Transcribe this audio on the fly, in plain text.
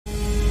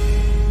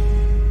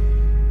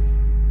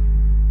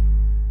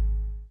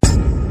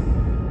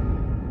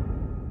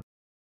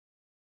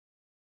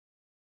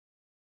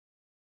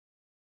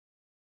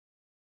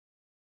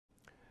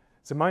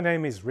So my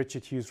name is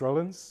Richard Hughes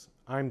Rowlands.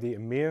 I'm the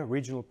EMEA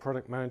Regional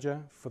Product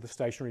Manager for the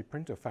stationary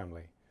printer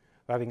family.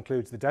 That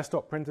includes the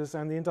desktop printers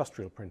and the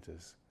industrial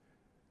printers.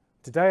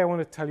 Today I want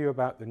to tell you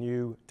about the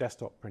new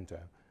desktop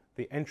printer,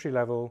 the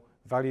entry-level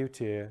value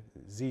tier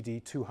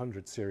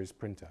ZD220 series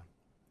printer.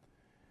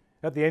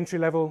 At the entry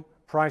level,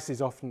 price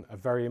is often a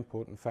very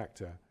important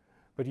factor,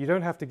 but you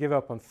don't have to give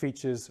up on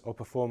features or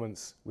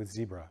performance with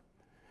Zebra.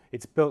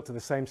 It's built to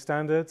the same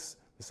standards,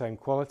 the same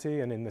quality,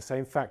 and in the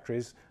same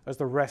factories as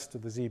the rest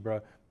of the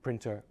Zebra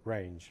printer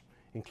range,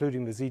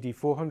 including the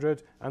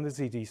ZD400 and the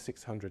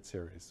ZD600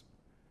 series.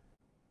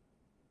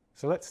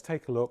 So let's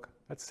take a look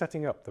at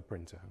setting up the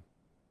printer.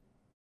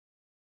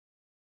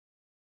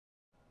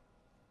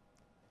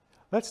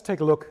 Let's take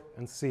a look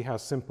and see how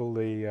simple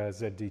the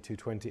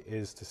ZD220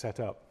 is to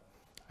set up.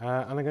 And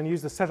I'm going to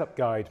use the setup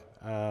guide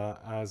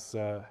as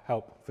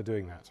help for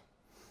doing that.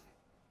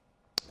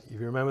 If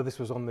you remember, this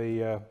was on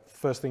the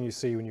first thing you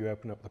see when you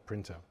open up the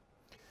printer.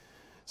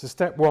 So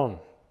step one,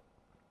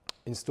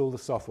 install the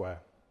software.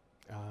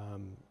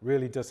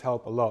 Really does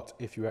help a lot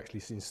if you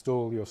actually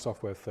install your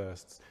software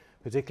first,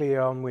 particularly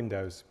on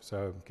Windows.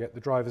 So get the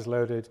drivers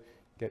loaded,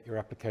 get your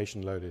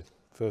application loaded.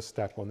 First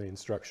step on the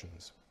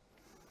instructions.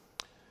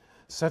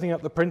 Setting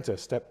up the printer,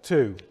 step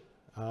two.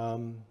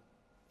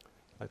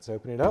 Let's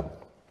open it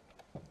up.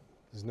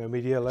 There's no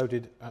media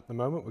loaded at the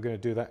moment. We're going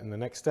to do that in the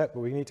next step, but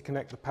we need to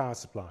connect the power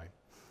supply.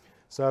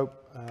 So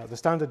the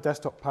standard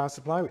desktop power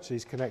supply, which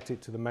is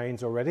connected to the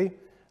mains already,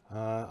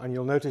 and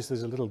you'll notice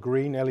there's a little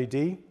green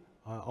LED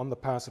on the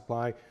power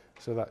supply,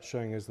 so that's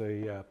showing us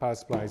the power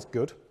supply is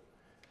good.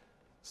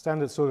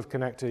 Standard sort of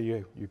connector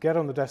you get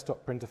on the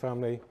desktop printer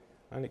family,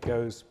 and it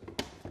goes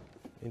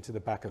into the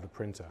back of the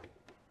printer.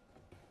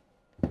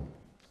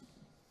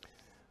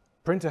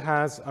 Printer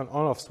has an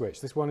on-off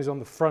switch. This one is on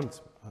the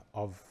front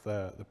of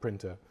the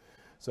printer.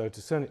 So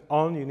to turn it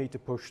on, you need to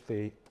push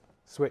the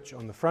switch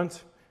on the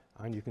front,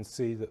 and you can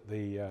see that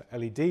the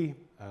LED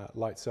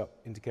lights up,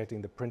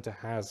 indicating the printer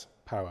has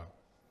power.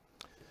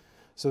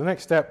 So the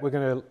next step, we're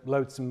going to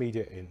load some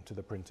media into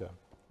the printer.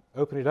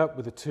 Open it up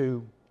with the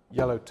two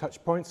yellow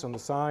touch points on the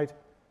side.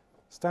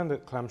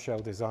 Standard clamshell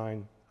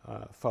design,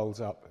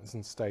 folds up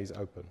and stays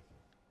open.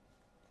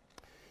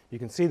 You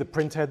can see the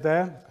print head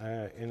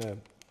there in a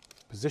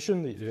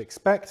position that you'd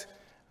expect,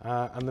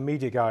 and the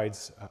media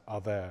guides are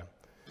there.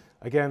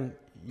 Again,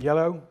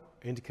 yellow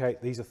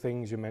indicate these are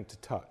things you're meant to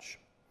touch.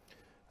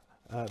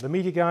 The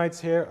media guides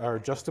here are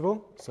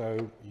adjustable,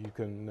 so you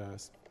can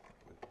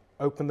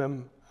open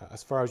them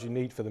as far as you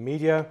need for the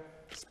media,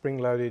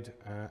 spring-loaded,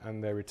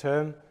 and their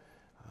return.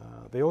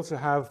 They also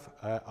have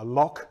a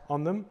lock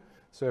on them,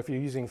 so if you're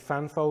using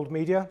fan-fold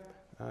media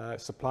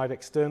supplied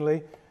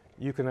externally,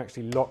 you can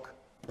actually lock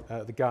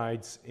the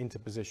guides into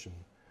position.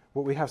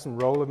 But we have some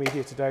roller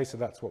media today, so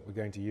that's what we're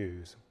going to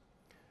use.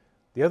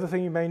 The other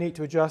thing you may need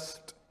to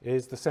adjust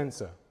is the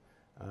sensor.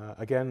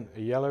 Again, a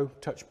yellow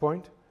touch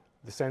point.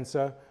 The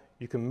sensor,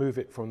 you can move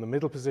it from the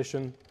middle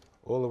position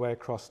all the way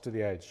across to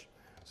the edge.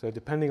 So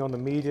depending on the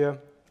media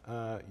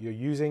you're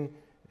using,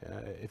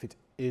 if it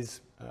is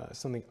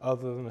something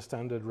other than a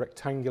standard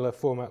rectangular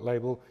format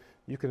label,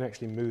 you can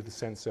actually move the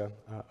sensor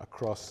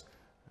across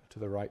to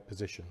the right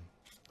position.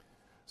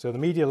 So the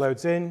media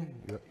loads in,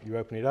 you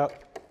open it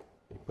up,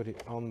 you put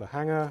it on the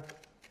hanger,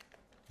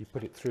 you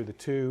put it through the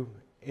two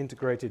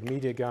integrated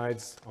media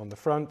guides on the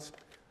front,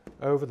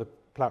 over the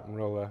platen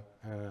roller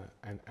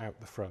and out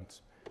the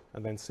front,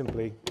 and then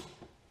simply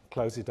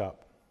close it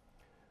up.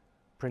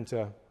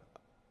 Printer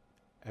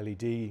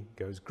LED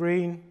goes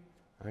green,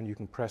 and you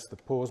can press the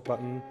pause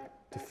button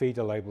to feed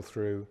a label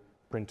through.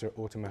 Printer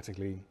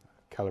automatically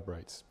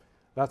calibrates.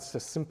 That's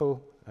as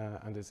simple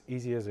and as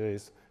easy as it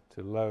is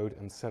to load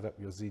and set up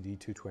your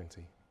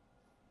ZD220.